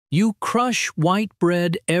You crush white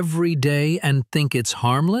bread every day and think it's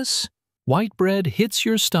harmless? White bread hits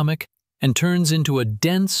your stomach and turns into a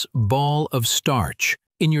dense ball of starch.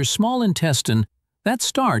 In your small intestine, that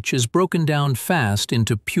starch is broken down fast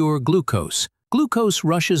into pure glucose. Glucose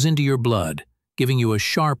rushes into your blood, giving you a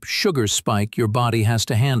sharp sugar spike your body has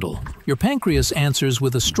to handle. Your pancreas answers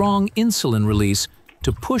with a strong insulin release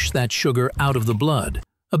to push that sugar out of the blood.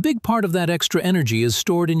 A big part of that extra energy is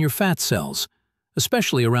stored in your fat cells,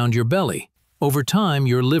 especially around your belly. Over time,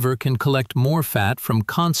 your liver can collect more fat from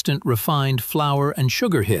constant refined flour and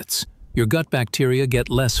sugar hits. Your gut bacteria get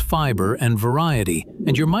less fiber and variety,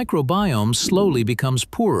 and your microbiome slowly becomes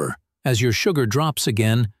poorer. As your sugar drops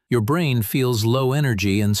again, your brain feels low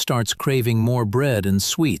energy and starts craving more bread and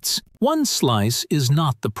sweets. One slice is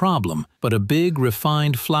not the problem, but a big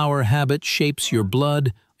refined flour habit shapes your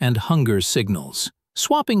blood and hunger signals.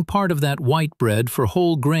 Swapping part of that white bread for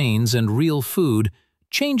whole grains and real food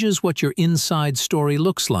changes what your inside story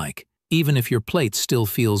looks like, even if your plate still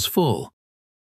feels full.